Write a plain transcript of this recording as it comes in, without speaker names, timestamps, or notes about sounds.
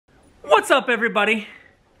What's up, everybody?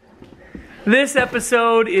 This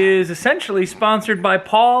episode is essentially sponsored by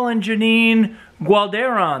Paul and Janine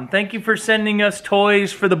Gualderon. Thank you for sending us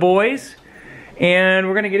toys for the boys. And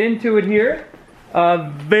we're gonna get into it here.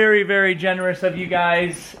 Very, very generous of you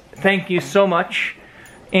guys. Thank you so much.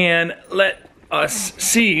 And let us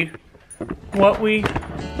see what we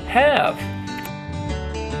have.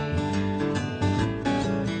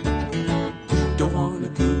 Don't want a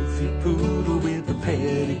goofy poodle with a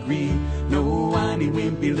pedigree. No whiny,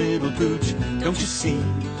 wimpy little pooch, don't you see?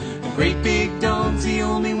 A great big dog's the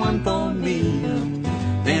only one for me.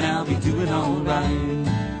 Then I'll be doing alright.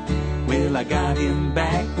 Well, I got him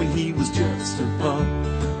back when he was just a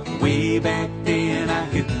pup. Way back then I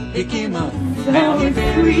could pick him up. Now he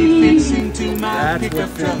barely fits into my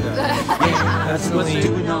pickup truck. Yeah, that's what's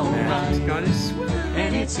doing alright.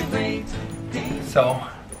 And it's a great day. So,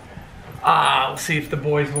 we'll see if the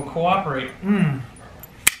boys will cooperate.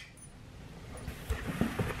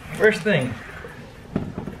 First thing.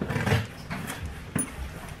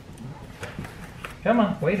 Come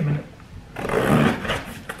on, wait a minute.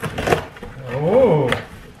 Oh.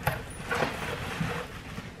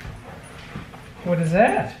 What is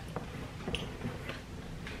that?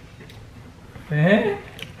 Eh?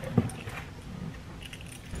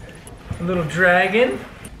 A little dragon.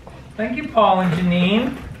 Thank you, Paul and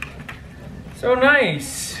Janine. So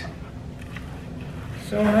nice.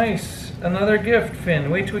 So nice. Another gift,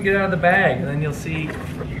 Finn. Wait till we get out of the bag and then you'll see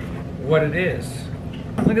what it is.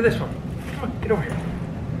 Look at this one. Come on, get over here.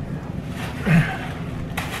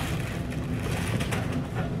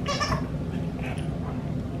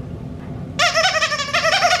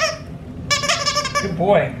 Good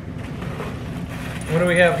boy. What do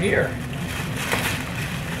we have here?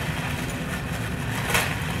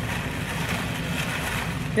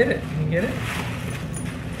 Get it. Can you get it?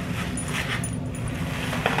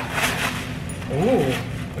 Ooh,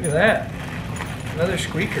 look at that. Another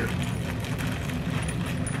squeaker.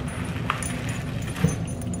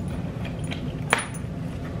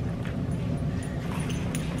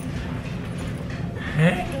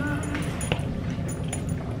 Hang on.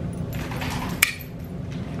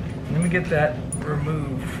 Let me get that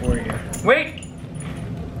removed for you. Wait!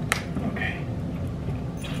 Okay.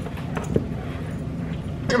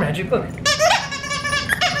 Here, Magic, look.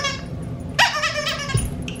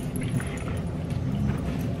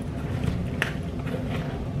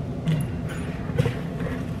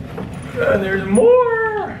 And there's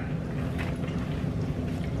more!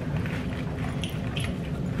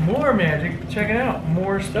 More Magic. Check it out.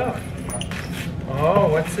 More stuff. Oh,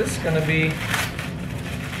 what's this gonna be?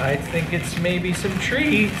 I think it's maybe some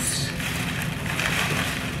treats.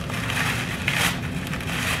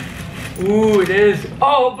 Ooh, it is.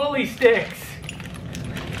 Oh, bully sticks!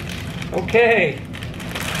 Okay.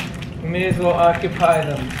 We may as well occupy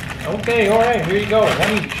them. Okay, alright, here you go.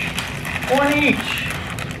 One each. One each!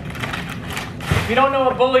 If you don't know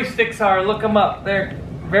what bully sticks are, look them up. They're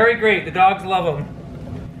very great. The dogs love them.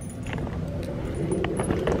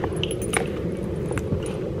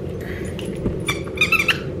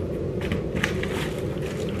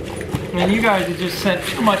 Man, you guys have just sent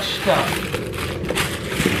too much stuff.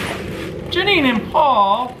 Janine and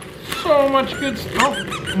Paul, so much good stuff.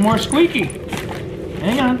 Oh, more squeaky.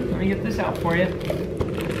 Hang on, let me get this out for you.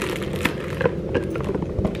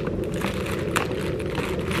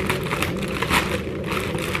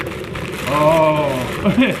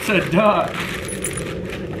 Oh, it's a duck.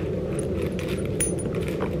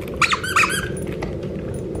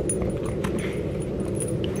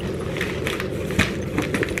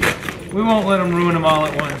 We won't let them ruin them all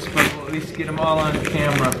at once, but we'll at least get them all on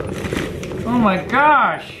camera. Oh my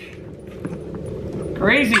gosh.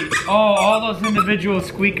 Crazy. Oh, all those individual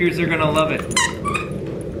squeakers are gonna love it.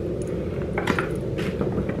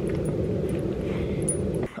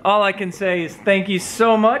 All I can say is thank you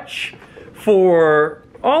so much for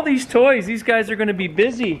all these toys. These guys are gonna be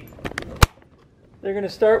busy. They're gonna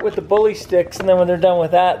start with the bully sticks, and then when they're done with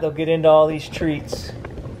that, they'll get into all these treats.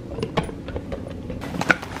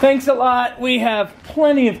 Thanks a lot. We have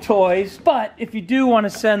plenty of toys, but if you do want to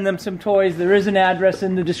send them some toys, there is an address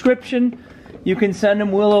in the description. You can send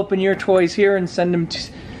them. We'll open your toys here and send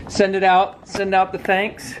out the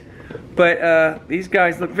thanks. But these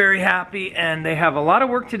guys look very happy, and they have a lot of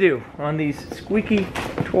work to do on these squeaky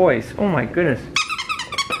toys. Oh my goodness.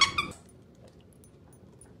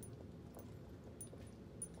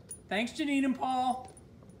 Thanks, Janine and Paul.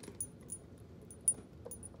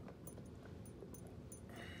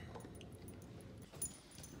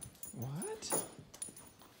 What?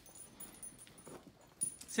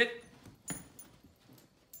 Sit.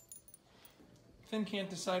 Finn can't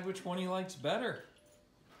decide which one he likes better.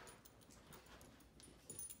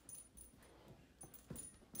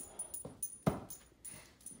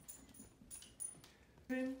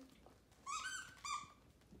 Finn.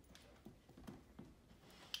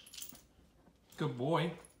 Good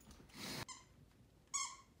boy.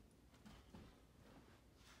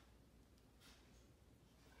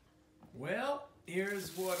 Well,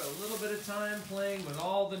 here's what a little bit of time playing with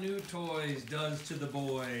all the new toys does to the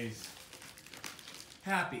boys.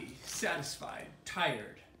 Happy, satisfied,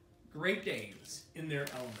 tired, Great Danes in their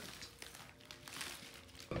element.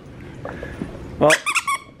 Well,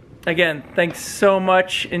 again, thanks so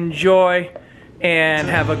much. Enjoy and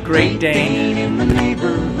have a Great Dane. In the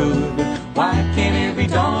neighborhood.